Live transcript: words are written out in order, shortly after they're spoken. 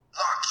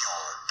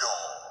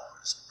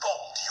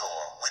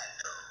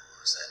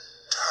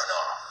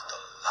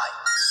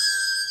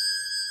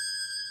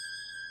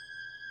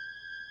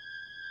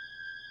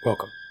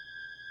Welcome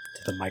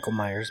to the Michael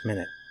Myers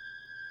Minute,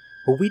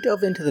 where we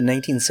delve into the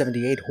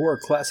 1978 horror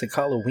classic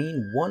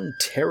Halloween one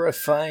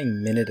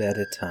terrifying minute at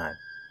a time.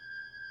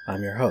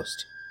 I'm your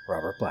host,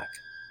 Robert Black.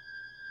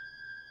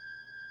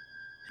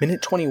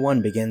 Minute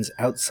 21 begins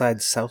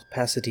outside South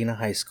Pasadena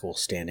High School,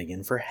 standing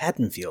in for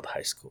Haddonfield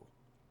High School.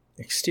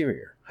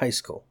 Exterior, high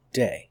school,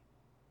 day.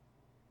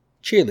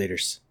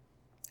 Cheerleaders.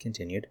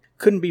 Continued.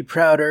 Couldn't be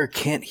prouder,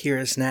 can't hear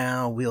us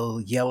now,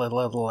 we'll yell a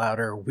little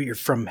louder, we're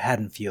from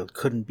Haddonfield,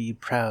 couldn't be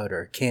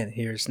prouder, can't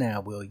hear us now,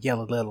 we'll yell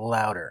a little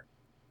louder,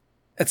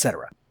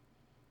 etc.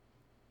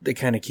 They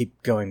kind of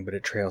keep going, but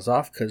it trails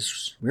off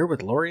because we're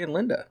with Laurie and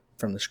Linda.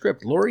 From the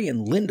script, Laurie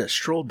and Linda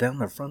stroll down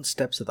the front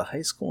steps of the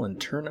high school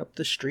and turn up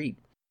the street.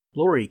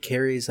 Laurie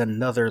carries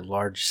another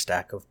large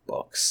stack of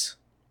books.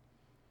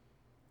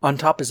 On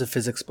top is a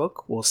physics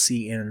book. We'll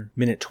see in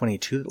minute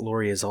 22 that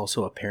Laurie is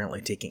also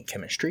apparently taking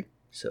chemistry.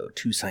 So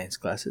 2 science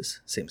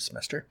classes, same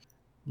semester.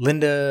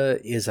 Linda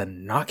is a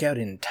knockout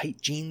in tight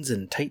jeans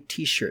and tight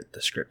t-shirt,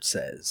 the script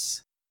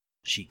says.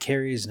 She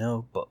carries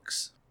no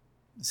books.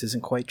 This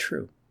isn't quite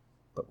true,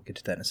 but we'll get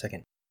to that in a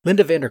second.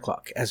 Linda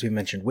Vanderklok, as we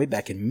mentioned way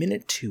back in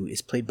minute 2,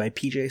 is played by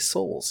PJ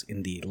Soles.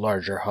 In the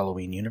larger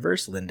Halloween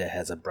universe, Linda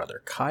has a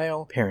brother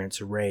Kyle,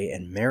 parents Ray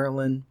and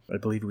Marilyn. I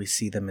believe we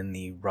see them in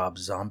the Rob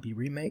Zombie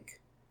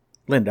remake.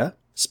 Linda,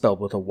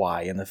 spelled with a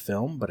Y in the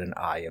film, but an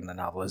I in the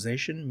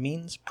novelization,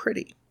 means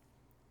pretty.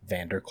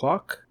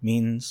 Vanderklok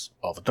means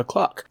of the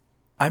clock.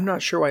 I'm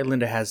not sure why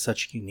Linda has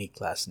such a unique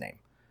last name.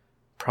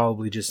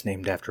 Probably just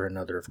named after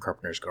another of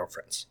Carpenter's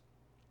girlfriends.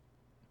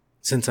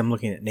 Since I'm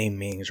looking at name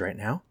meanings right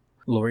now,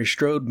 Laurie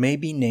Strode may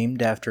be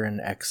named after an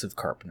ex of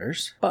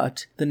Carpenter's,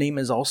 but the name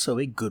is also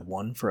a good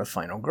one for a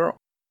final girl.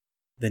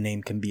 The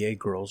name can be a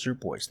girl's or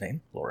boy's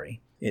name,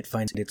 Laurie. It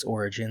finds its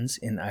origins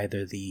in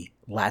either the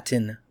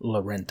Latin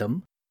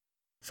laurentum,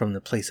 from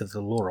the place of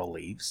the laurel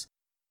leaves,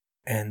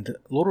 and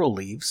laurel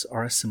leaves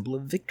are a symbol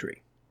of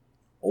victory,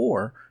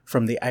 or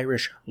from the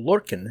Irish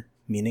lorcan,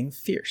 meaning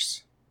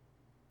fierce.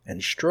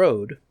 And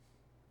Strode,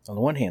 on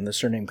the one hand, the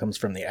surname comes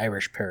from the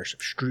Irish parish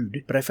of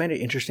Strood, but I find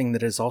it interesting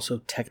that it is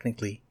also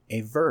technically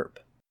a verb.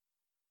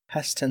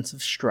 Past tense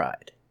of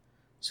stride.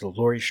 So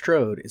Laurie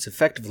Strode is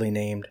effectively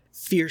named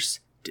Fierce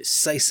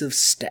Decisive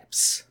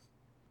Steps.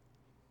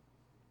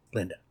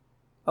 Linda.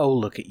 Oh,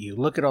 look at you.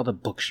 Look at all the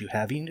books you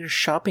have. You need a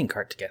shopping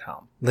cart to get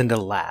home. Linda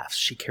laughs.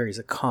 She carries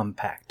a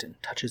compact and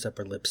touches up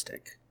her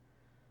lipstick.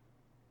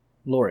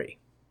 Laurie.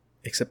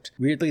 Except,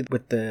 weirdly,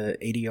 with the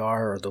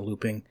ADR or the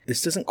looping,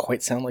 this doesn't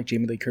quite sound like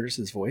Jamie Lee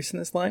Curtis's voice in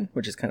this line,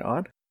 which is kind of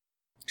odd.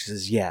 She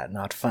says, yeah,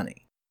 not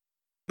funny.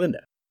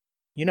 Linda.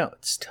 You know,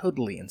 it's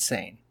totally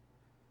insane.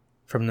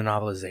 From the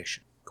novelization.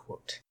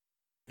 Quote.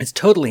 It's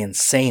totally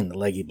insane, the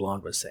leggy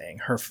blonde was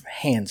saying. Her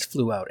hands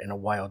flew out in a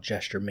wild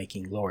gesture,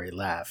 making Laurie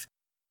laugh.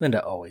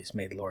 Linda always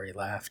made Laurie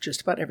laugh. Just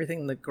about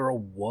everything the girl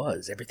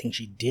was, everything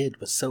she did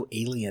was so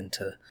alien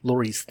to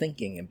Laurie's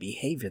thinking and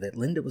behavior that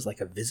Linda was like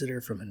a visitor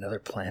from another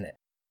planet.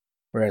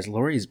 Whereas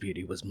Laurie's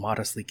beauty was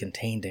modestly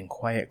contained in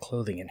quiet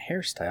clothing and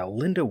hairstyle,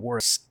 Linda wore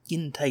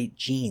skin-tight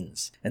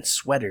jeans and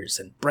sweaters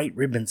and bright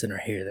ribbons in her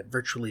hair that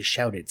virtually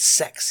shouted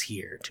 "sex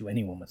here" to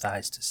anyone with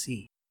eyes to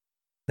see.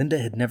 Linda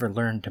had never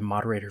learned to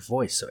moderate her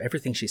voice, so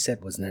everything she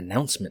said was an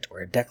announcement or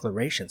a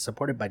declaration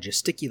supported by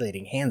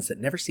gesticulating hands that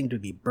never seemed to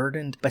be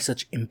burdened by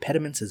such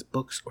impediments as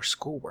books or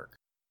schoolwork.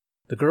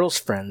 The girl's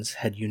friends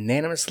had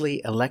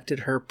unanimously elected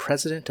her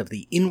president of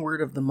the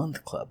Inward of the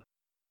Month Club.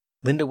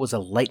 Linda was a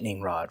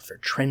lightning rod for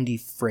trendy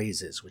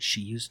phrases which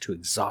she used to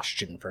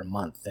exhaustion for a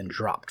month, then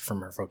dropped from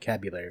her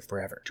vocabulary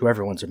forever, to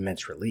everyone's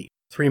immense relief.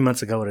 3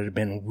 months ago it had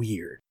been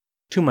weird.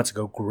 2 months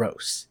ago,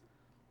 gross.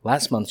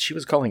 Last month she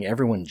was calling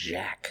everyone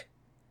Jack.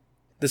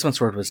 This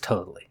month's word was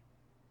totally.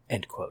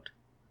 End quote.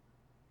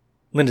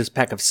 Linda's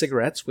pack of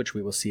cigarettes, which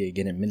we will see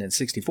again in minute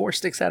 64,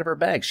 sticks out of her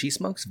bag. She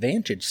smokes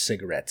Vantage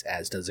cigarettes,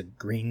 as does a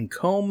green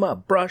comb, a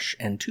brush,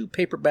 and 2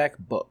 paperback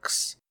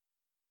books.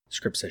 The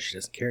script says she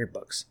doesn't carry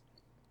books.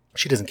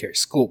 She doesn't carry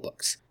school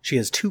books. She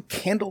has 2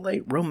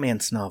 candlelight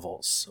romance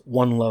novels.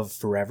 One Love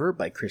Forever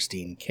by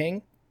Christine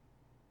King.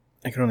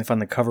 I can only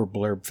find the cover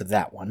blurb for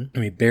that one,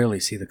 and we barely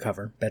see the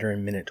cover, better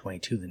in minute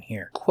 22 than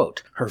here.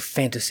 Quote, her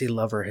fantasy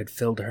lover had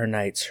filled her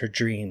nights, her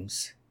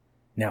dreams.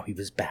 Now he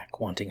was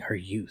back, wanting her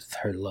youth,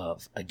 her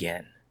love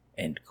again.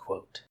 End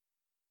quote.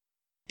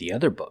 The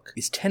other book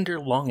is Tender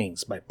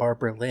Longings by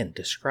Barbara Lynn,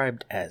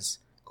 described as,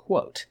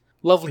 quote,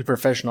 lovely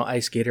professional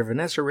ice skater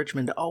Vanessa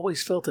Richmond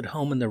always felt at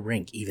home in the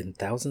rink, even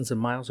thousands of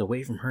miles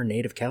away from her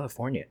native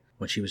California.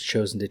 When she was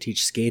chosen to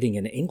teach skating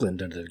in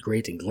England under the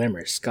great and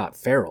glamorous Scott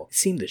Farrell, it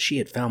seemed that she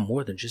had found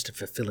more than just a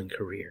fulfilling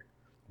career.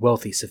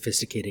 Wealthy,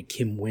 sophisticated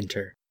Kim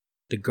Winter,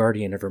 the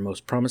guardian of her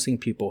most promising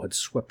pupil, had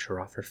swept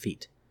her off her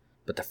feet.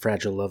 But the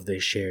fragile love they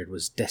shared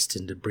was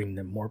destined to bring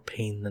them more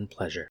pain than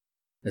pleasure.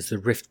 As the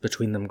rift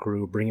between them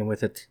grew, bringing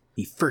with it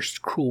the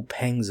first cruel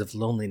pangs of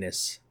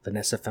loneliness,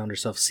 Vanessa found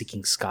herself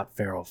seeking Scott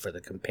Farrell for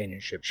the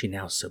companionship she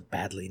now so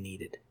badly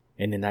needed.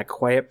 And in that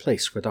quiet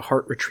place where the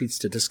heart retreats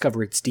to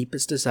discover its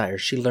deepest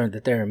desires, she learned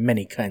that there are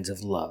many kinds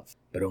of love,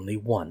 but only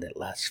one that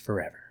lasts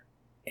forever.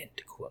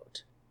 End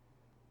quote.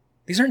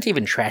 These aren't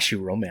even trashy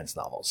romance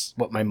novels,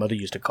 what my mother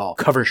used to call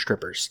cover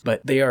strippers,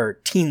 but they are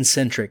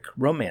teen-centric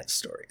romance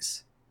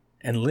stories.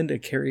 And Linda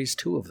carries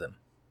 2 of them.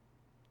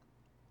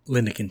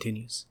 Linda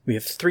continues. We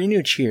have 3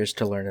 new cheers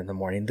to learn in the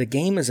morning. The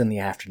game is in the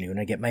afternoon.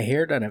 I get my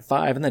hair done at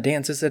 5 and the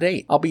dance is at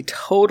 8. I'll be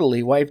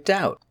totally wiped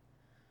out.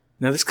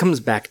 Now this comes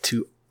back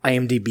to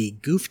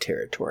IMDb goof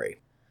territory.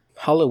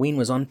 Halloween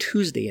was on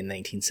Tuesday in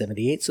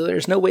 1978, so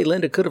there's no way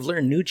Linda could have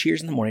learned new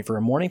cheers in the morning for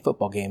a morning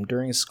football game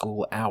during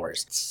school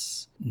hours.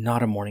 It's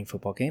not a morning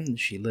football game.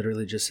 She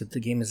literally just said the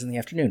game is in the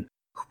afternoon.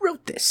 Who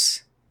wrote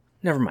this?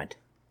 Never mind.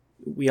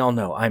 We all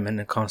know I'm in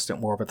a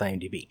constant war with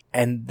IMDb.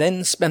 And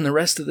then spend the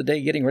rest of the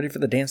day getting ready for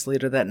the dance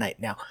later that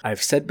night. Now,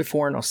 I've said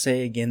before and I'll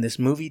say again, this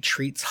movie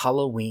treats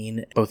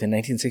Halloween, both in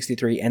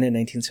 1963 and in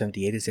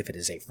 1978, as if it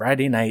is a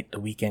Friday night, the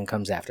weekend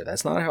comes after.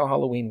 That's not how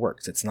Halloween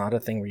works. It's not a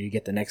thing where you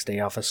get the next day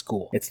off of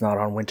school. It's not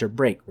on winter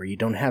break where you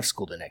don't have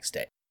school the next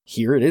day.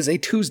 Here it is a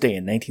Tuesday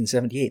in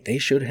 1978. They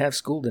should have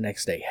school the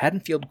next day.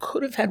 Haddonfield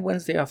could have had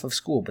Wednesday off of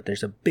school, but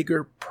there's a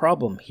bigger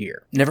problem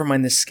here. Never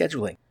mind this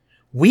scheduling.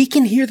 We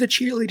can hear the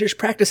cheerleaders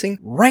practicing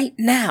right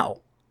now.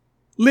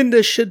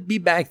 Linda should be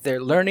back there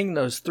learning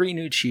those 3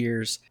 new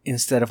cheers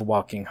instead of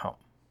walking home.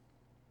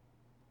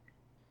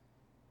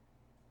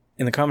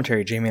 In the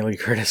commentary, Jamie Lee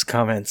Curtis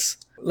comments,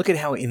 "Look at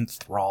how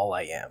enthralled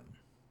I am."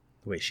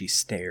 The way she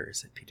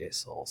stares at PJ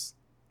Soles.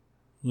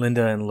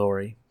 Linda and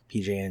Lori,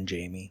 PJ and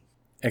Jamie,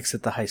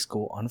 exit the high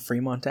school on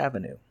Fremont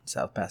Avenue in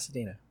South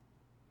Pasadena.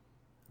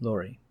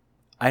 Lori,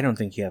 I don't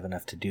think you have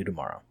enough to do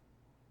tomorrow.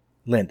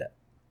 Linda,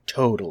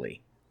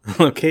 totally.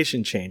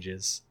 Location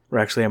changes. We're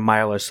actually a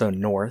mile or so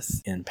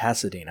north in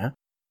Pasadena,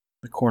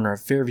 the corner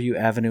of Fairview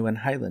Avenue and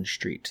Highland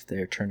Street.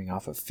 They're turning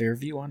off of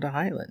Fairview onto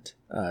Highland.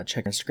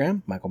 Check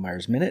Instagram, Michael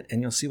Myers Minute,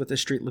 and you'll see what the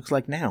street looks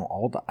like now.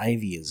 All the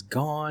ivy is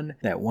gone.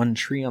 That one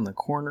tree on the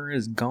corner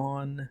is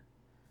gone.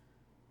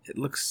 It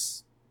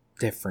looks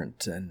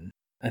different and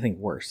I think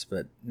worse,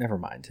 but never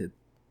mind.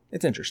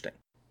 It's interesting.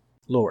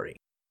 Lori,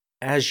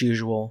 as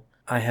usual,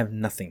 I have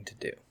nothing to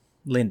do.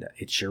 Linda,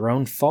 it's your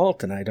own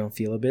fault and I don't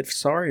feel a bit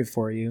sorry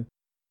for you.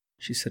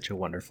 She's such a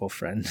wonderful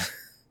friend.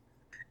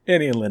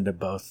 Annie and Linda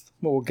both,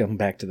 but we'll come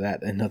back to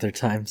that in other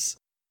times.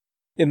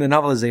 In the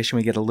novelization,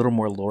 we get a little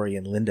more Lori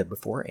and Linda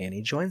before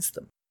Annie joins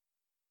them.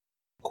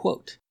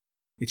 Quote,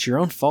 "It's your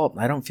own fault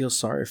and I don't feel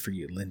sorry for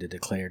you," Linda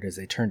declared as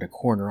they turned a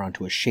corner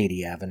onto a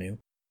shady avenue.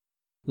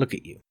 "Look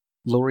at you.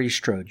 Laurie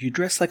Strode, you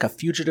dress like a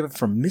fugitive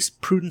from Miss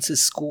Prudence's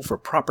school for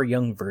proper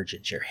young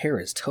virgins. Your hair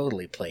is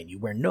totally plain. You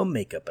wear no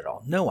makeup at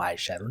all, no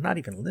eyeshadow, not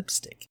even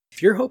lipstick.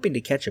 If you're hoping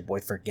to catch a boy,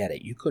 forget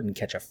it. You couldn't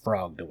catch a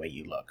frog the way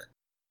you look."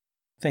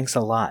 "Thanks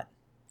a lot.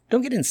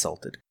 Don't get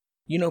insulted.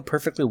 You know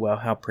perfectly well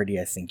how pretty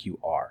I think you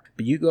are,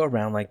 but you go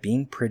around like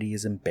being pretty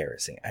is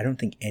embarrassing. I don't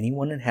think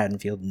anyone in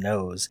Haddonfield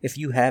knows if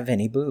you have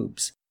any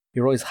boobs.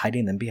 You're always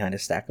hiding them behind a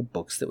stack of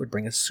books that would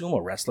bring a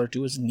sumo wrestler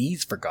to his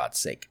knees, for God's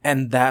sake.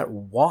 And that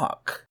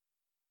walk."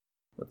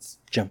 Let's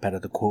jump out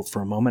of the quote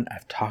for a moment.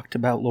 I've talked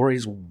about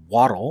Laurie's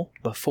waddle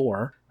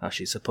before, how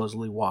she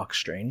supposedly walks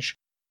strange.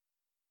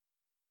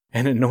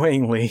 And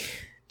annoyingly,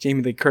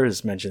 Jamie Lee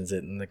Curtis mentions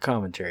it in the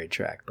commentary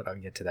track, but I'll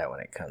get to that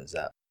when it comes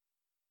up.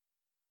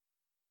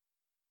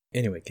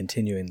 Anyway,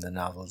 continuing the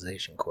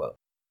novelization quote.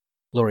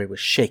 Laurie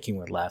was shaking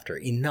with laughter.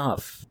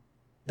 "Enough!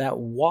 That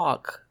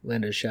walk,"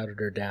 Linda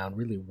shouted her down,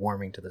 really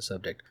warming to the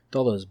subject. "With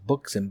all those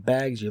books and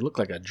bags, you look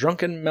like a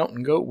drunken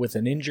mountain goat with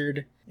an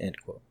injured..."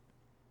 End quote.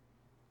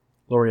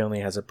 Laurie only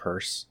has a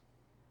purse,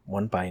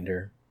 1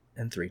 binder,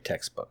 and 3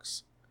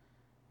 textbooks.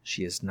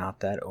 She is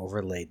not that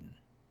overladen.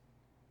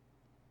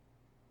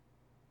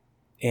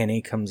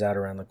 Annie comes out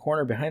around the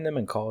corner behind them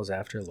and calls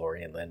after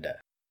Laurie and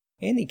Linda.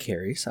 Annie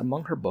carries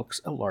among her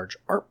books a large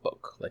art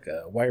book, like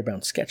a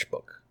wire-bound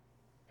sketchbook.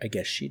 I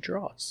guess she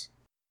draws.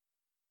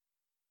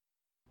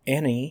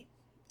 Annie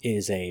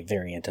is a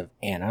variant of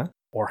Anna,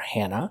 or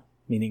Hannah,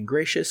 meaning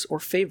gracious or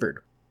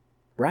favored.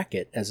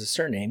 Brackett, as a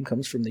surname,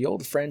 comes from the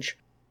Old French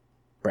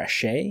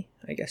brachet,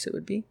 I guess it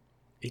would be,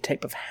 a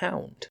type of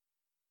hound.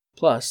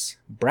 Plus,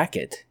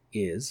 bracket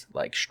is,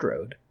 like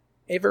Strode,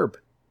 a verb.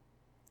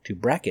 To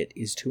bracket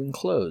is to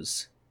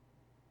enclose.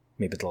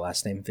 Maybe the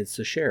last name fits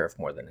the sheriff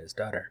more than his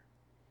daughter.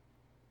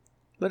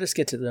 Let us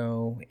get to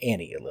know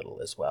Annie a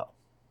little as well,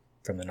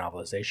 from the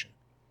novelization.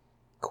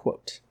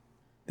 Quote,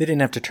 "They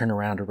didn't have to turn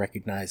around to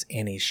recognize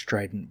Annie's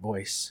strident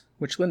voice,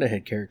 which Linda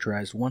had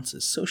characterized once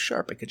as so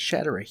sharp it could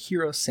shatter a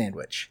hero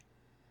sandwich.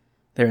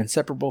 Their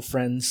inseparable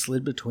friends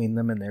slid between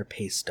them and their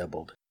pace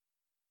doubled.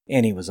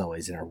 Annie was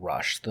always in a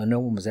rush, though no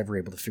one was ever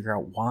able to figure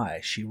out why.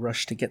 She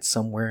rushed to get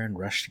somewhere and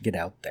rushed to get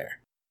out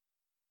there.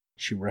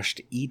 She rushed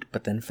to eat,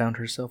 but then found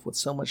herself with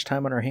so much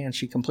time on her hands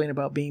she complained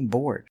about being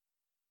bored.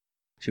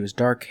 She was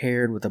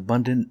dark-haired with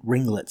abundant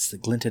ringlets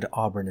that glinted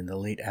auburn in the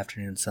late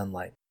afternoon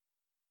sunlight.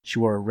 She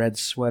wore a red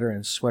sweater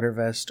and sweater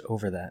vest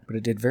over that, but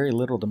it did very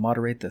little to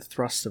moderate the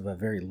thrust of a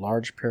very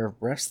large pair of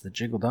breasts that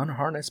jiggled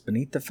unharnessed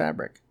beneath the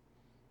fabric.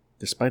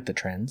 Despite the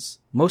trends,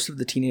 most of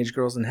the teenage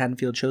girls in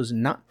Haddonfield chose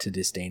not to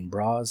disdain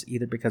bras,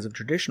 either because of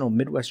traditional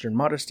Midwestern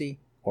modesty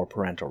or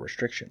parental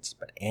restrictions.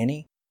 But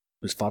Annie,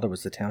 whose father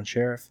was the town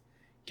sheriff,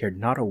 cared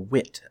not a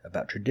whit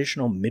about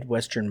traditional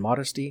Midwestern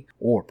modesty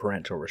or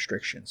parental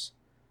restrictions.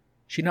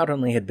 She not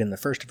only had been the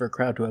first of her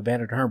crowd to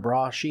abandon her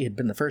bra, she had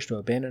been the first to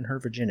abandon her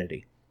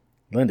virginity.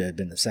 Linda had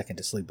been the second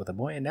to sleep with a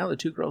boy, and now the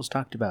two girls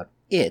talked about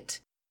it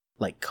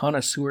like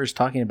connoisseurs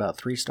talking about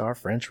 3-star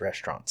French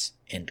restaurants.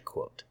 End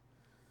quote.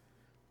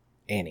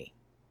 Annie.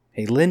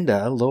 Hey,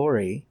 Linda,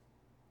 Lori.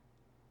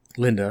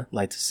 Linda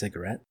lights a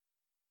cigarette.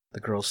 The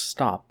girls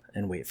stop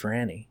and wait for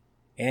Annie.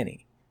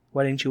 Annie,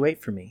 why didn't you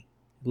wait for me?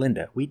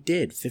 Linda, we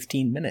did.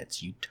 15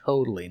 minutes. You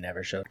totally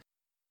never showed.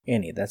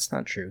 Annie, that's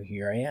not true.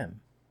 Here I am.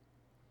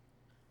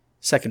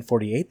 Second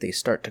 48, they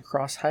start to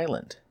cross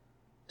Highland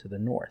to the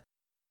north.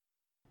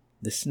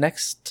 This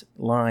next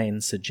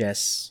line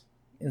suggests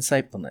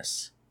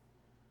insightfulness.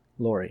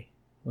 Lori,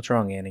 what's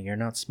wrong, Annie? You're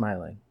not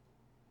smiling.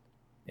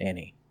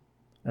 Annie,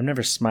 I'm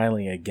never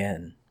smiling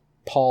again.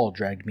 Paul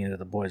dragged me into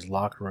the boys'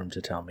 locker room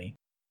to tell me.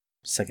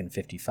 Second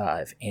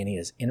 55, Annie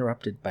is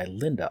interrupted by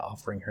Linda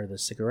offering her the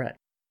cigarette.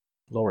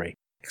 Lori,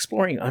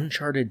 exploring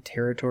uncharted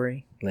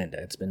territory?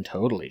 Linda, it's been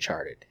totally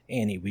charted.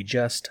 Annie, we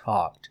just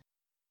talked.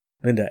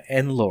 Linda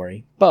and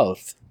Lori,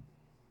 both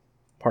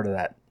part of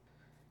that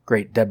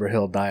great Deborah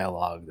Hill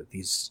dialogue that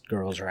these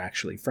girls are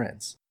actually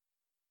friends.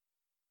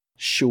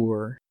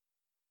 Sure.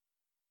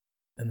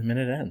 And the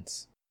minute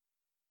ends.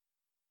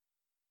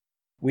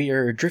 We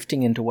are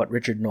drifting into what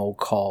Richard Knoll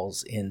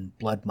calls in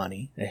Blood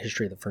Money, A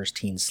History of the First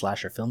Teen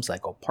Slasher Film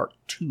Cycle, Part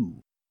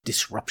 2,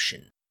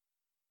 Disruption.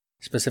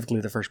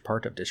 Specifically the first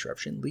part of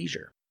Disruption,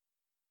 Leisure.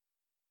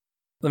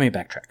 Let me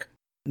backtrack.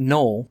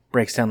 Knoll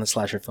breaks down the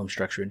slasher film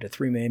structure into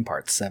 3 main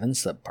parts, 7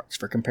 subparts.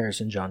 For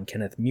comparison, John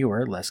Kenneth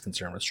Muir, less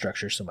concerned with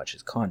structure so much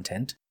as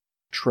content,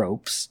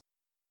 tropes,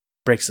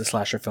 breaks the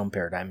slasher film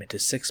paradigm into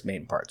 6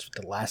 main parts,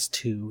 with the last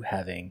 2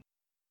 having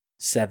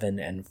 7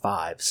 and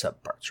 5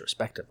 subparts,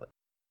 respectively.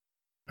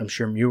 I'm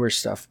sure Muir's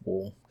stuff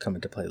will come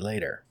into play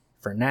later.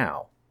 For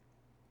now,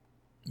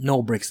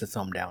 Knoll breaks the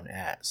film down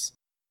as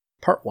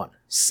Part 1,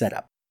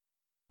 Setup.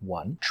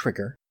 1,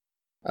 Trigger.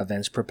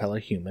 Events propel a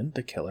human,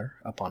 the killer,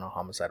 upon a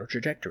homicidal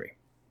trajectory.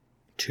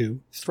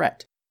 2,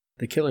 Threat.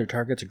 The killer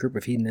targets a group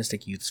of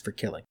hedonistic youths for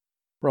killing.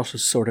 We're also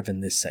sort of in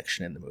this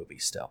section in the movie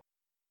still.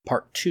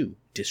 Part 2,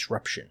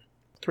 Disruption.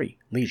 3,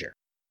 Leisure.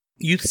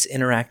 Youths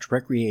interact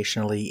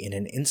recreationally in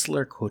an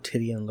insular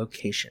quotidian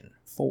location.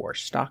 4,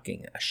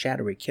 Stalking. A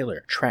shadowy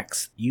killer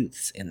tracks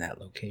youths in that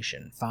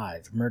location.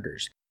 5,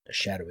 Murders. A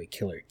shadowy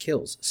killer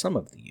kills some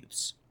of the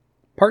youths.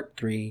 Part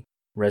 3,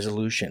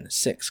 Resolution.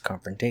 6,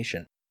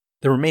 Confrontation.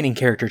 The remaining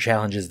character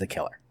challenges the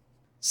killer.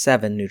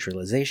 7,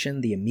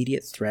 Neutralization. The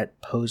immediate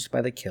threat posed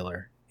by the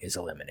killer is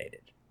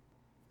eliminated.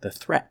 The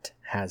threat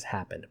has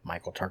happened.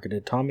 Michael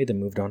targeted Tommy, then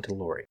moved on to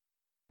Lori.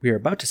 We are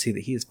about to see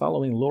that he is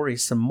following Lori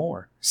some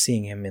more,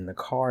 seeing him in the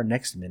car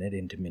next minute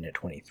into minute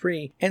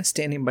 23, and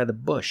standing by the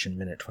bush in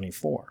minute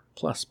 24,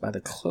 plus by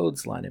the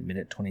clothesline in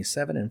minute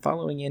 27, and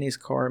following Annie's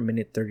car in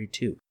minute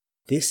 32.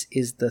 This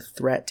is the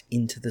threat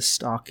into the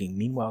stalking.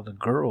 Meanwhile, the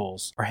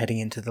girls are heading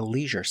into the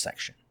leisure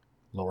section.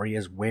 Lori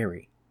is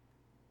wary,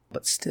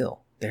 but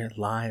still, their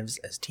lives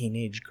as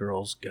teenage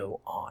girls go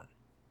on.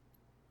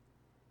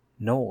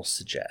 Knoll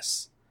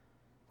suggests,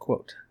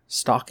 quote,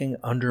 stalking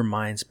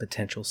undermines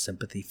potential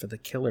sympathy for the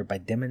killer by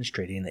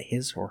demonstrating that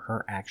his or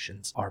her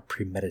actions are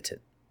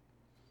premeditated.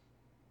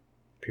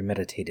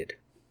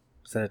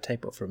 Is that a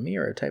typo from me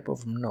or a typo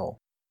from Knoll?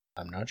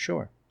 I'm not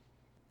sure.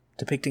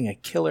 Depicting a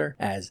killer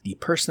as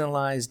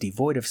depersonalized,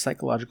 devoid of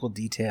psychological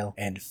detail,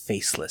 and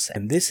faceless.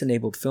 And this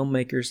enabled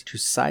filmmakers to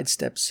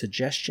sidestep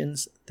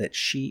suggestions that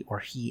she or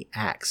he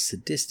acts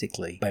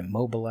sadistically by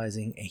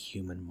mobilizing a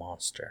human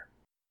monster.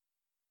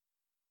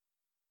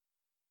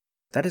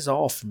 That is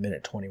all for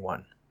Minute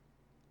 21.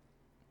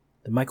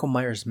 The Michael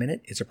Myers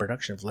Minute is a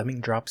production of Lemming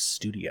Drops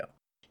Studio.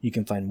 You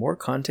can find more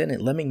content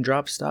at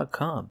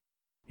lemmingdrops.com.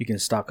 You can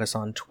stalk us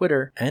on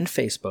Twitter and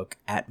Facebook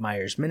at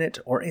Myers Minute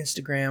or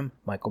Instagram,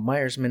 Michael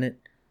Myers Minute,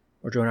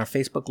 or join our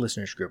Facebook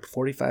listeners group,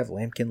 45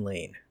 Lambkin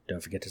Lane.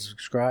 Don't forget to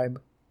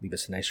subscribe, leave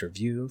us a nice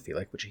review if you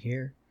like what you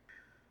hear.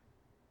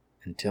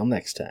 Until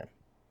next time.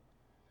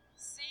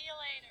 See you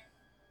later.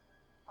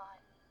 Bye.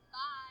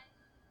 Bye.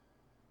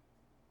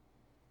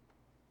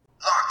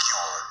 Lock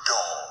your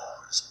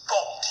doors,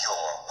 bolt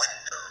your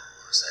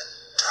windows,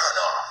 and turn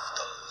off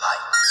the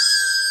lights.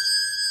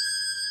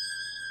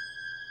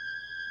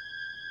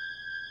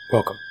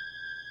 Welcome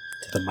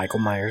to the Michael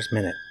Myers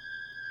Minute,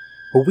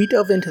 where we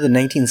delve into the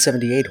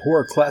 1978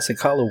 horror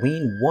classic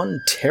Halloween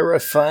one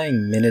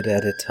terrifying minute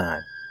at a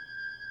time.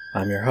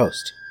 I'm your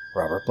host,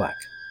 Robert Black.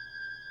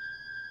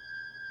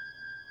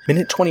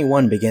 Minute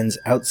 21 begins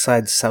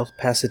outside South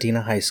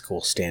Pasadena High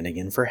School, standing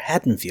in for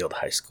Haddonfield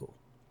High School.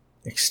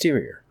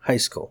 Exterior, high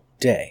school,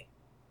 day.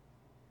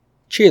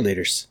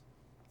 Cheerleaders.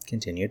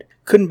 Continued.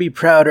 Couldn't be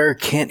prouder,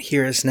 can't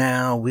hear us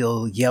now,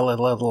 we'll yell a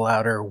little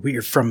louder.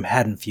 We're from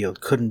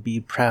Haddonfield, couldn't be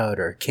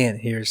prouder,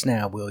 can't hear us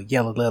now, we'll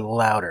yell a little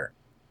louder.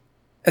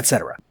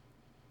 Etc.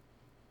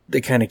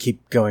 They kind of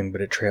keep going,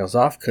 but it trails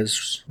off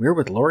because we're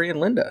with Lori and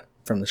Linda.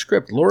 From the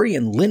script, Lori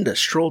and Linda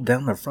stroll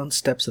down the front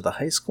steps of the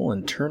high school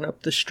and turn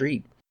up the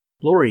street.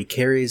 Lori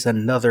carries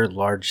another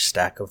large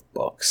stack of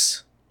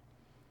books.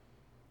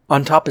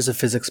 On top is a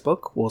physics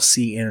book. We'll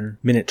see in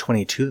minute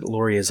 22 that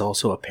Lori is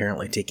also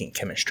apparently taking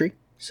chemistry,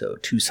 so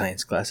 2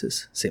 science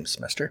classes, same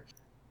semester.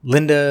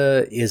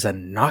 Linda is a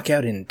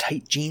knockout in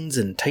tight jeans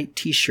and tight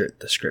t-shirt,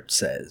 the script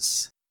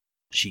says.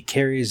 She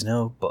carries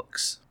no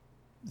books.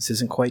 This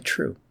isn't quite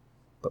true,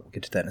 but we'll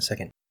get to that in a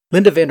second.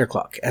 Linda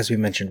Vanderklok, as we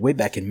mentioned way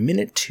back in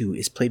minute 2,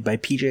 is played by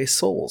PJ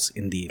Soles.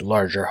 In the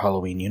larger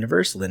Halloween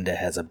universe, Linda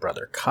has a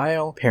brother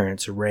Kyle,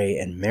 parents Ray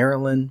and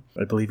Marilyn.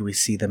 I believe we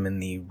see them in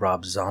the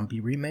Rob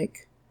Zombie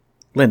remake.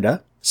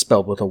 Linda,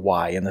 spelled with a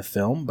Y in the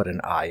film but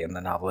an I in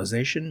the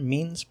novelization,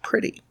 means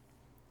pretty.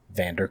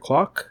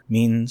 Vanderklok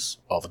means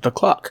of the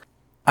clock.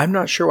 I'm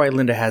not sure why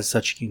Linda has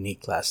such a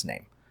unique last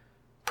name.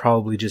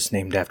 Probably just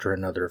named after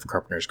another of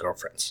Carpenter's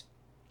girlfriends.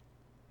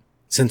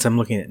 Since I'm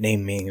looking at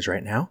name meanings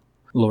right now,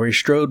 Laurie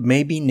Strode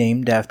may be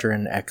named after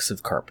an ex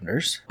of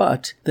Carpenter's,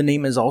 but the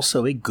name is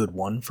also a good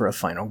one for a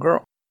final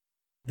girl.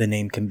 The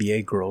name can be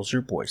a girl's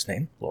or boy's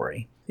name,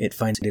 Laurie. It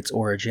finds its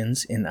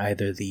origins in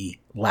either the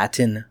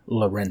Latin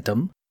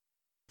laurentum,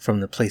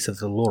 from the place of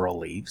the laurel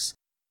leaves,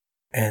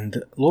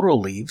 and laurel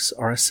leaves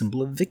are a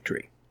symbol of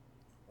victory,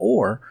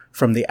 or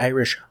from the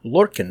Irish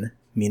lorcan,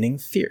 meaning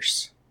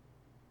fierce.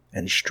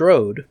 And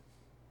Strode,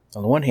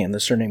 on the one hand, the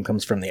surname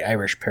comes from the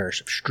Irish parish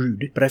of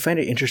Strood, but I find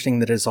it interesting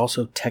that it is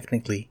also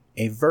technically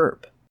a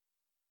verb.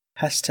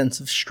 Past tense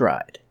of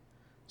stride.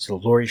 So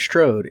Laurie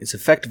Strode is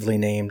effectively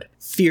named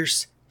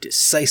Fierce,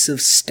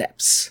 Decisive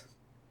Steps.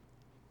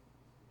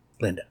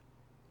 Linda.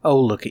 Oh,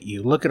 look at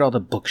you. Look at all the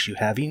books you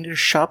have. You need a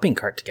shopping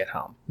cart to get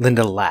home.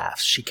 Linda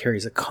laughs. She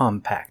carries a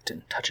compact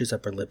and touches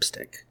up her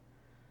lipstick.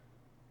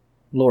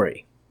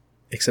 Laurie.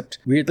 Except,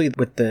 weirdly,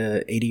 with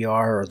the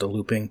ADR or the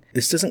looping,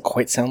 this doesn't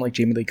quite sound like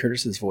Jamie Lee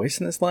Curtis's voice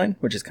in this line,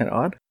 which is kind of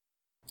odd.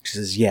 She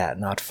says, yeah,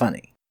 not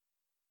funny.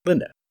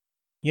 Linda.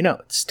 You know,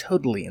 it's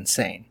totally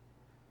insane.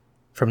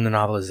 From the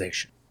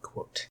novelization.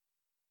 Quote.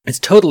 It's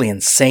totally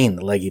insane,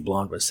 the leggy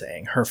blonde was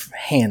saying. Her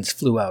hands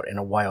flew out in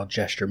a wild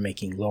gesture,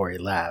 making Laurie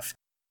laugh.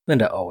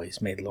 Linda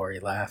always made Laurie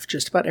laugh.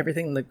 Just about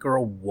everything the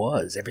girl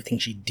was, everything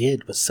she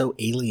did was so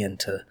alien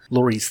to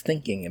Laurie's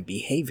thinking and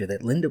behavior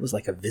that Linda was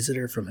like a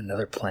visitor from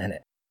another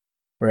planet.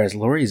 Whereas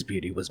Laurie's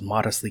beauty was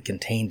modestly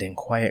contained in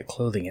quiet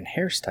clothing and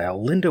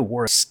hairstyle, Linda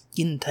wore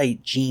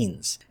skin-tight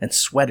jeans and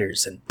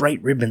sweaters and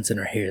bright ribbons in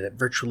her hair that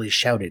virtually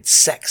shouted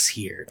 "sex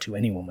here" to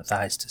anyone with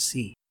eyes to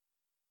see.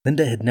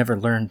 Linda had never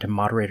learned to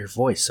moderate her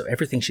voice, so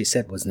everything she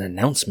said was an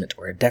announcement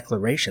or a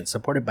declaration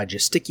supported by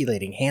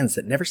gesticulating hands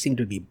that never seemed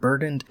to be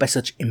burdened by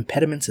such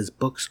impediments as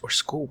books or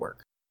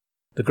schoolwork.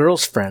 The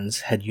girl's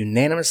friends had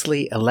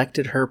unanimously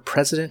elected her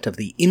president of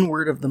the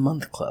Inward of the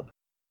Month Club.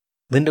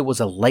 Linda was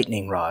a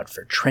lightning rod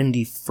for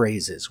trendy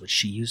phrases which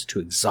she used to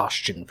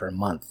exhaustion for a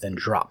month, then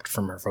dropped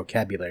from her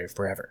vocabulary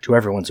forever, to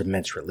everyone's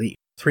immense relief.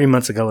 3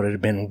 months ago it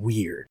had been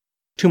weird.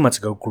 2 months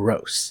ago,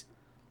 gross.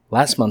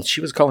 Last month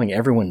she was calling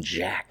everyone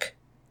Jack.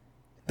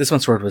 This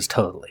month's word was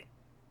totally.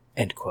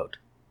 End quote.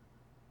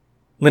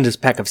 Linda's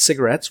pack of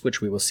cigarettes,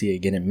 which we will see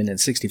again in minute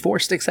 64,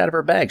 sticks out of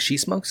her bag. She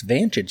smokes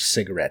Vantage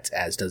cigarettes,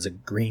 as does a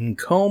green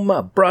comb,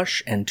 a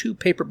brush, and 2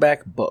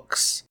 paperback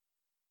books.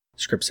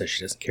 The script says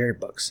she doesn't carry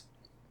books.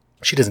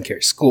 She doesn't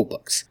carry school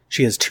books.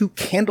 She has 2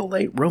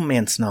 candlelight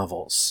romance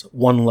novels.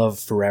 One Love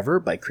Forever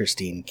by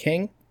Christine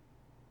King.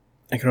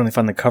 I can only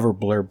find the cover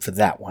blurb for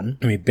that one.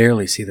 We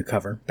barely see the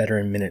cover. Better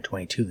in minute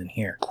 22 than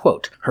here.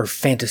 Quote, her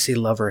fantasy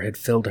lover had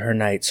filled her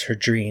nights, her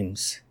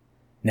dreams.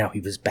 Now he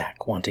was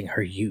back, wanting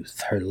her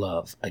youth, her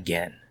love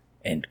again.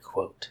 End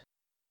quote.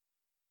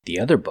 The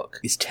other book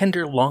is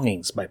Tender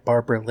Longings by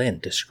Barbara Lynn,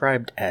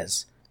 described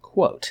as,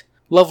 quote,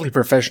 lovely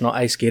professional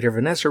ice skater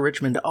Vanessa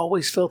Richmond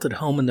always felt at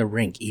home in the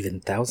rink, even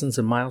thousands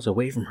of miles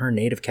away from her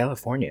native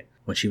California.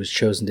 When she was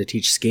chosen to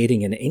teach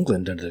skating in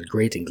England under the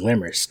great and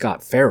glamorous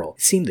Scott Farrell,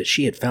 it seemed that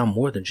she had found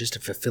more than just a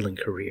fulfilling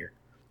career.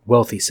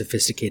 Wealthy,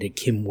 sophisticated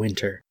Kim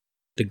Winter,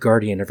 the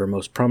guardian of her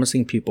most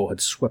promising pupil,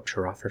 had swept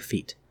her off her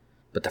feet.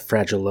 But the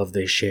fragile love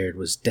they shared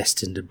was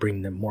destined to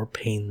bring them more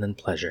pain than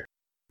pleasure.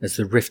 As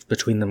the rift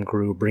between them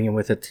grew, bringing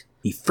with it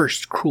the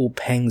first cruel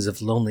pangs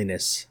of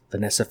loneliness,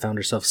 Vanessa found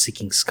herself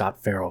seeking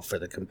Scott Farrell for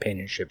the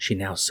companionship she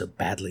now so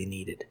badly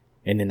needed.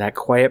 And in that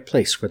quiet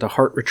place where the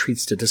heart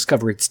retreats to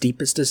discover its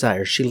deepest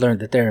desires, she learned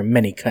that there are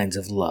many kinds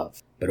of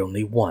love, but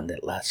only one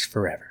that lasts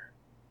forever.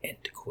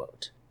 End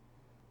quote.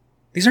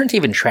 These aren't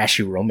even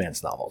trashy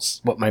romance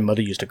novels, what my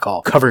mother used to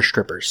call cover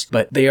strippers,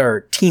 but they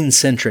are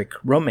teen-centric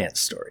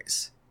romance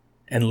stories.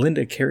 And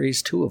Linda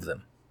carries 2 of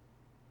them.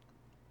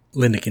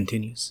 Linda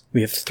continues. We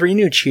have 3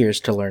 new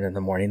cheers to learn in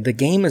the morning. The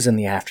game is in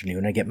the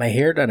afternoon. I get my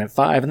hair done at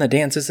 5 and the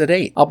dance is at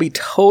 8. I'll be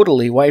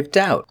totally wiped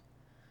out.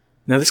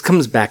 Now this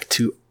comes back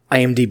to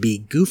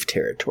IMDb goof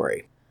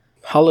territory.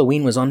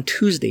 Halloween was on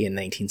Tuesday in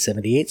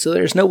 1978, so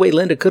there's no way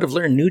Linda could have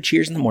learned new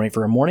cheers in the morning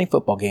for a morning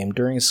football game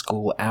during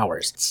school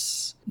hours.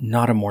 It's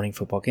not a morning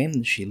football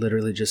game. She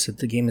literally just said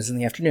the game is in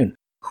the afternoon.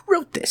 Who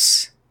wrote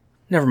this?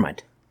 Never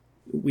mind.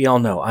 We all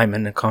know I'm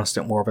in a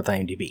constant war with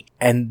IMDb.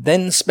 And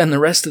then spend the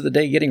rest of the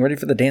day getting ready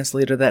for the dance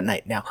later that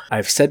night. Now,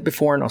 I've said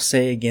before and I'll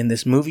say again,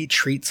 this movie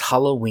treats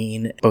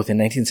Halloween, both in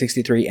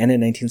 1963 and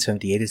in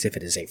 1978, as if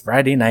it is a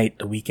Friday night,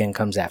 the weekend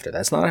comes after.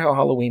 That's not how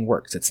Halloween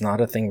works. It's not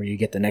a thing where you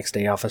get the next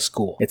day off of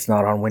school. It's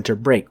not on winter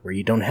break where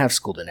you don't have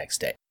school the next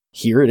day.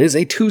 Here it is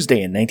a Tuesday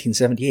in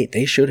 1978.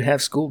 They should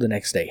have school the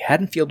next day.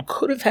 Haddonfield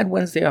could have had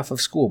Wednesday off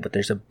of school, but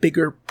there's a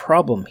bigger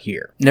problem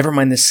here. Never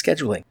mind the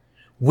scheduling.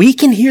 We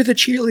can hear the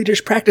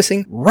cheerleaders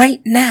practicing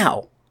right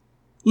now.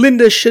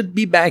 Linda should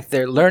be back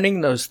there learning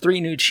those 3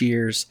 new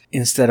cheers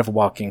instead of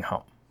walking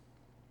home.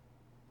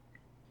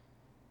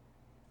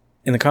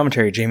 In the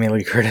commentary, Jamie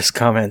Lee Curtis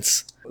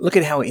comments, "Look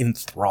at how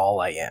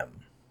enthralled I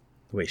am."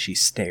 The way she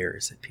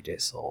stares at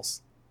PJ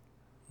Soles.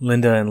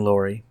 Linda and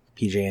Lori,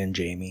 PJ and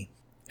Jamie,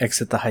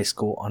 exit the high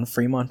school on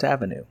Fremont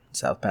Avenue,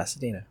 South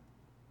Pasadena.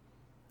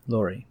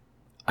 Lori,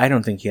 "I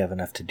don't think you have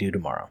enough to do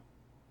tomorrow."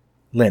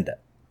 Linda,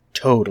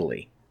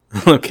 "Totally."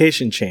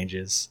 Location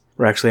changes.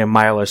 We're actually a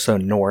mile or so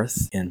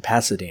north in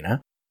Pasadena,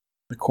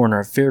 the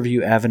corner of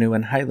Fairview Avenue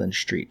and Highland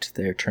Street.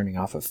 They're turning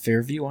off of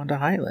Fairview onto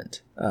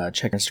Highland.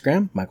 Check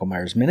Instagram, Michael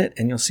Myers Minute,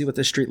 and you'll see what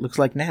the street looks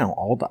like now.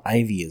 All the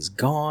ivy is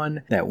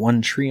gone. That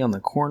one tree on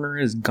the corner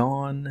is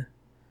gone.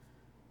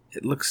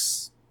 It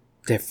looks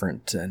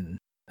different and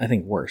I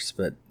think worse,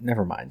 but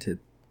never mind.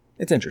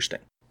 It's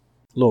interesting.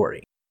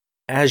 Lori,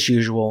 "As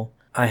usual,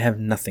 I have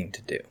nothing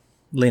to do."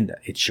 Linda,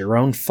 "It's your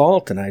own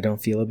fault and I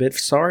don't feel a bit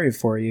sorry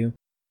for you."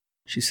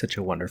 She's such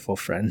a wonderful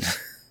friend.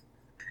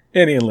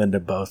 Annie and Linda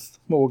both.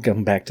 But we'll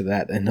come back to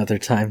that in other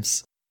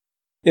times.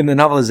 In the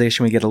novelization,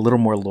 we get a little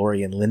more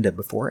Lori and Linda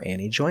before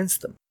Annie joins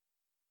them.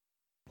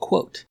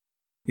 Quote,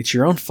 "It's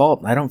your own fault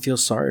and I don't feel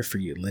sorry for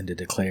you," Linda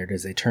declared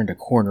as they turned a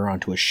corner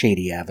onto a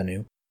shady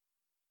avenue.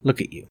 "Look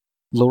at you.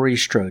 Laurie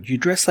Strode, you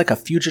dress like a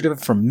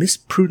fugitive from Miss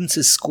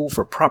Prudence's school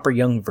for proper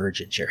young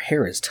virgins. Your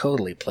hair is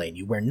totally plain.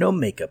 You wear no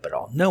makeup at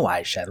all, no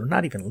eyeshadow,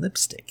 not even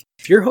lipstick.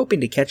 If you're hoping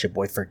to catch a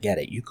boy, forget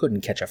it. You couldn't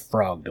catch a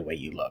frog the way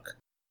you look."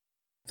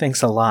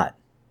 "Thanks a lot.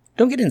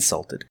 Don't get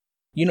insulted.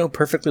 You know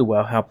perfectly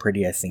well how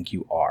pretty I think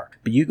you are,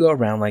 but you go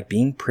around like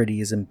being pretty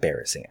is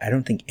embarrassing. I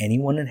don't think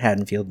anyone in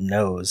Haddonfield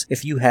knows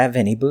if you have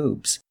any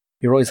boobs.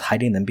 You're always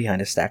hiding them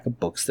behind a stack of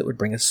books that would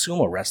bring a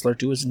sumo wrestler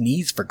to his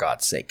knees, for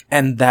God's sake.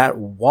 And that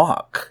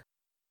walk."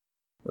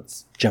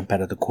 Let's jump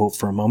out of the quote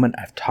for a moment.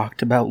 I've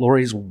talked about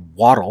Laurie's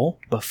waddle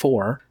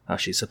before, how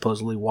she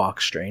supposedly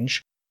walks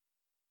strange.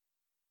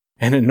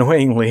 And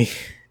annoyingly,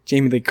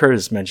 Jamie Lee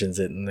Curtis mentions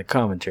it in the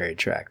commentary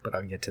track, but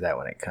I'll get to that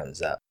when it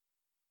comes up.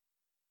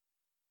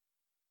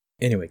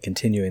 Anyway,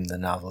 continuing the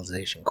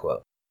novelization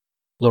quote.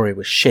 Laurie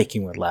was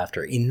shaking with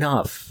laughter.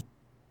 "Enough!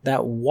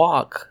 That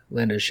walk,"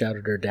 Linda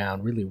shouted her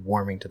down, really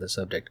warming to the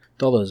subject.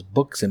 "With all those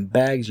books and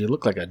bags, you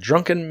look like a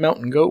drunken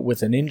mountain goat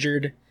with an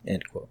injured..."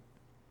 End quote.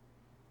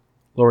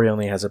 Laurie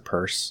only has a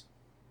purse,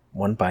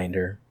 1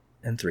 binder,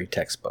 and 3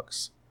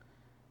 textbooks.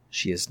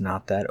 She is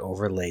not that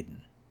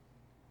overladen.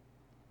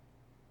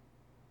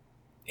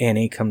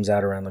 Annie comes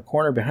out around the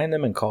corner behind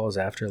them and calls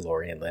after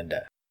Laurie and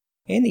Linda.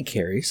 Annie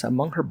carries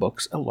among her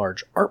books a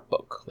large art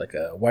book, like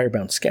a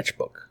wire-bound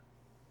sketchbook.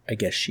 I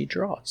guess she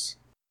draws.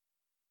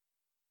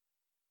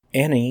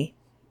 Annie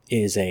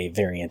is a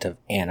variant of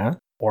Anna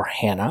or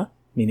Hannah,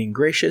 meaning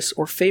gracious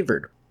or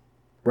favored.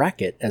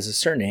 Brackett, as a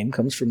surname,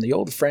 comes from the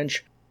Old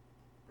French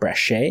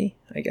brachet,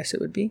 I guess it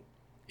would be,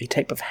 a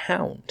type of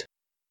hound.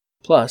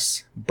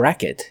 Plus,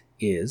 bracket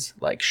is,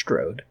 like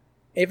Strode,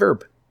 a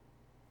verb.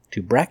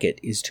 To bracket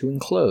is to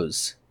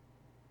enclose.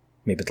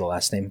 Maybe the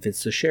last name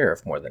fits the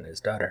sheriff more than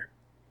his daughter.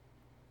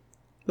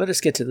 Let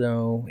us get to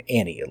know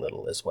Annie a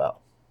little as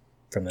well,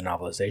 from the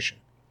novelization.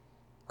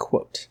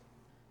 Quote,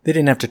 "They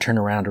didn't have to turn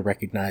around to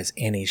recognize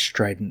Annie's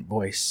strident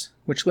voice,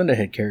 which Linda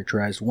had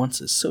characterized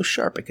once as so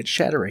sharp it could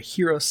shatter a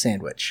hero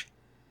sandwich.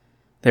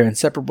 Their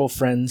inseparable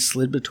friends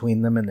slid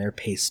between them and their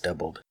pace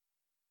doubled.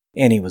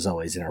 Annie was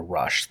always in a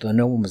rush, though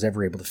no one was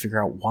ever able to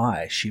figure out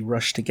why. She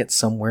rushed to get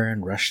somewhere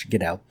and rushed to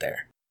get out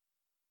there.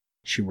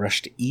 She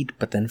rushed to eat,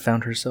 but then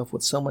found herself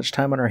with so much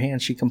time on her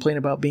hands she complained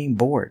about being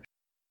bored.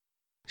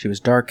 She was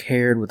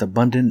dark-haired with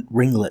abundant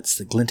ringlets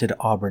that glinted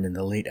auburn in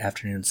the late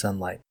afternoon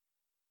sunlight.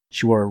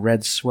 She wore a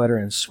red sweater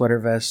and sweater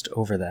vest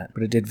over that,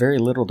 but it did very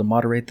little to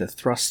moderate the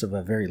thrust of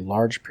a very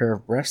large pair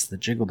of breasts that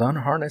jiggled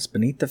unharnessed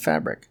beneath the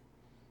fabric.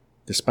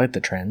 Despite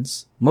the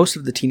trends, most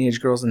of the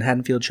teenage girls in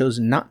Haddonfield chose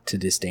not to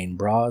disdain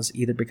bras,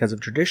 either because of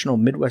traditional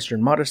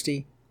Midwestern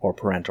modesty or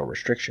parental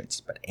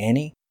restrictions. But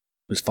Annie,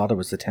 whose father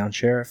was the town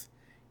sheriff,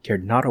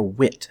 cared not a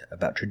whit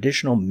about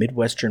traditional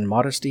Midwestern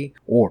modesty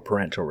or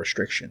parental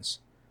restrictions.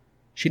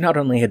 She not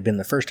only had been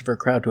the first of her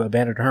crowd to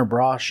abandon her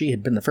bra, she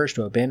had been the first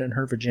to abandon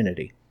her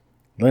virginity.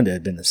 Linda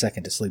had been the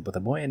second to sleep with a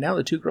boy, and now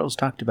the 2 girls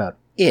talked about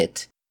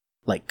it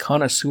like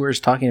connoisseurs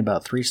talking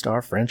about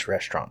 3-star French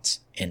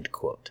restaurants. End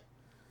quote.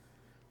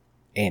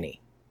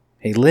 Annie.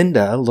 "Hey,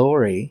 Linda,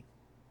 Laurie."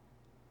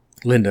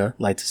 Linda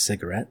lights a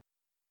cigarette.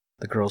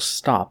 The girls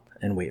stop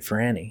and wait for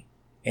Annie.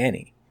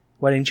 "Annie,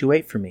 why didn't you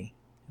wait for me?"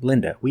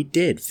 Linda, "We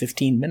did,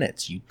 15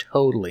 minutes. You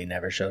totally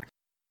never showed."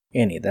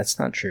 Annie, "That's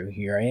not true.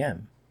 Here I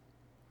am."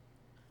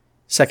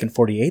 Second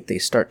 48, they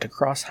start to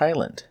cross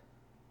Highland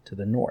to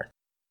the north.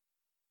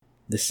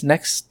 This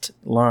next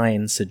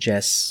line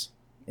suggests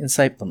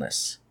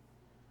insightfulness.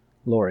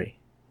 Laurie,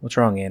 what's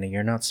wrong, Annie?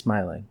 You're not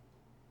smiling.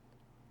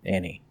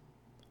 Annie,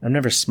 I'm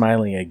never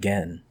smiling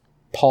again.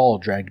 Paul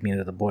dragged me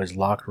into the boys'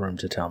 locker room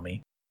to tell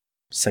me.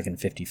 Second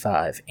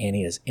 55,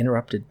 Annie is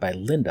interrupted by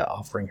Linda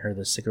offering her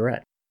the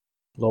cigarette.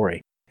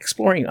 Laurie,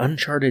 exploring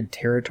uncharted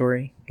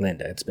territory?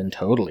 Linda, it's been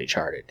totally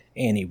charted.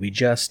 Annie, we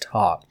just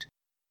talked.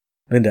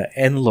 Linda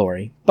and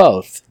Laurie,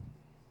 both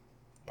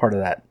part of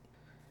that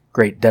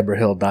great Deborah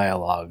Hill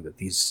dialogue that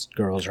these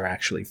girls are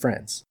actually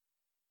friends.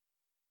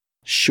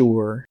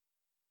 Sure.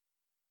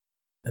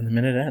 And the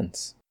minute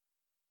ends.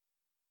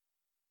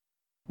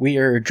 We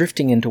are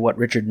drifting into what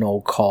Richard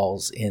Knoll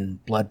calls in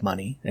Blood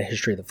Money, A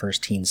History of the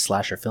First Teen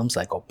Slasher Film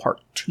Cycle,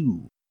 Part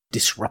 2,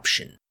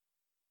 Disruption.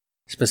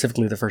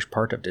 Specifically the first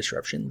part of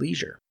Disruption,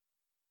 Leisure.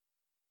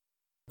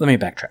 Let me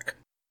backtrack.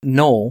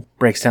 Knoll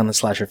breaks down the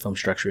slasher film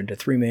structure into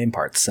 3 main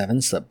parts, 7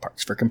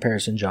 subparts. For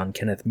comparison, John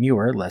Kenneth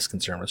Muir, less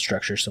concerned with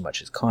structure so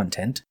much as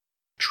content,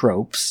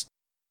 tropes,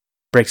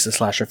 breaks the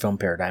slasher film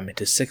paradigm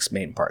into 6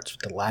 main parts,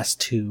 with the last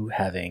 2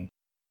 having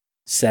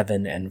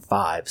 7 and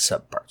 5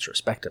 subparts,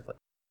 respectively.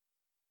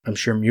 I'm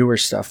sure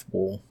Muir's stuff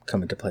will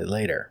come into play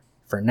later.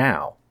 For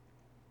now,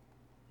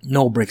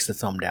 Knoll breaks the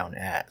film down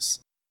as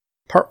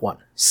Part 1,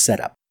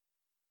 Setup.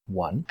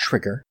 1.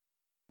 Trigger.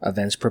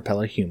 Events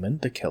propel a human,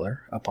 the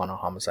killer, upon a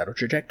homicidal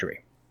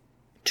trajectory.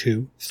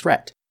 2.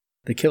 Threat.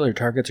 The killer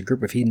targets a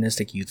group of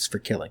hedonistic youths for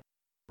killing.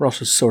 We're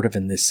also sort of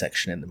in this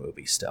section in the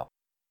movie still.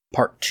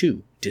 Part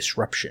 2.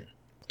 Disruption.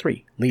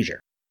 3. Leisure.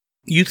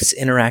 Youths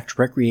interact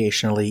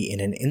recreationally in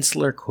an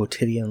insular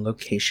quotidian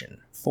location.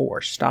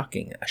 4.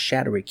 Stalking. A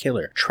shadowy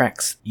killer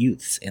tracks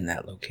youths in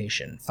that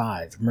location.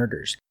 5.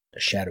 Murders. A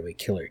shadowy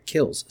killer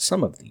kills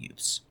some of the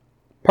youths.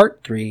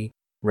 Part 3.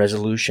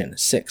 Resolution.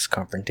 6.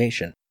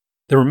 Confrontation.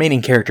 The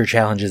remaining character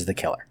challenges the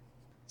killer.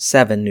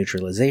 7.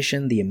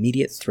 Neutralization. The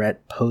immediate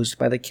threat posed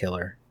by the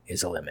killer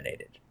is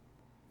eliminated.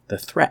 The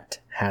threat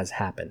has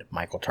happened.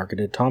 Michael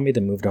targeted Tommy,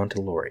 then moved on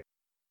to Laurie.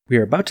 We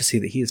are about to see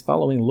that he is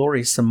following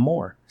Laurie some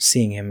more,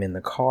 seeing him in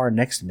the car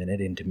next minute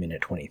into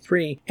minute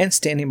 23, and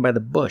standing by the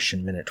bush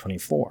in minute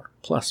 24,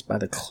 plus by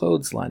the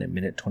clothesline in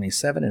minute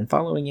 27, and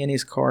following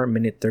Annie's car in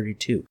minute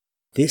 32.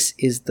 This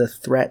is the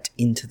threat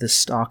into the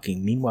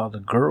stalking. Meanwhile, the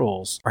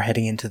girls are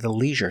heading into the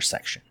leisure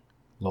section.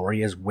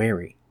 Laurie is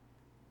wary,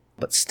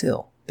 but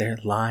still, their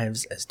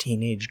lives as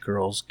teenage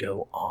girls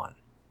go on.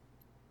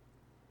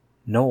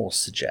 Knoll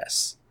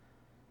suggests,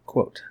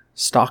 quote,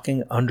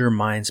 stalking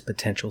undermines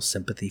potential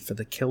sympathy for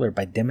the killer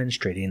by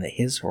demonstrating that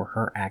his or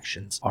her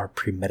actions are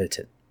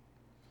premeditated.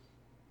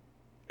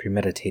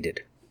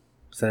 Premeditated.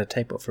 Is that a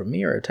typo from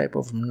me or a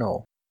typo from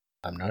Knoll?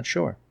 I'm not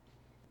sure.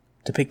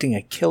 Depicting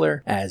a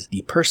killer as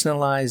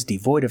depersonalized,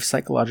 devoid of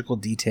psychological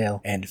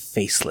detail, and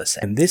faceless.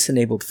 And this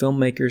enabled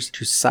filmmakers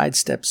to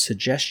sidestep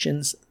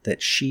suggestions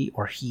that she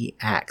or he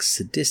acts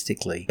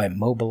sadistically by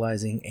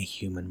mobilizing a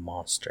human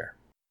monster.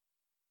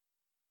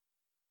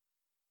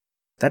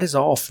 That is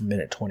all for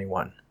Minute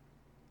 21.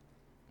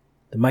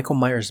 The Michael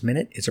Myers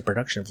Minute is a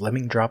production of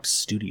Lemming Drops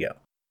Studio.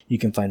 You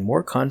can find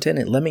more content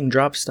at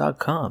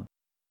lemmingdrops.com.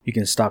 You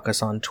can stalk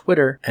us on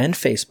Twitter and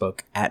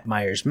Facebook at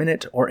Myers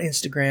Minute or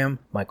Instagram,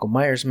 Michael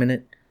Myers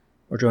Minute,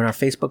 or join our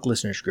Facebook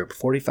listeners group,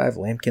 45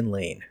 Lambkin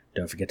Lane.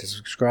 Don't forget to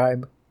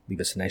subscribe, leave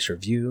us a nice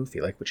review if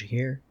you like what you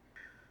hear.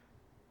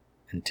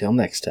 Until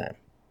next time.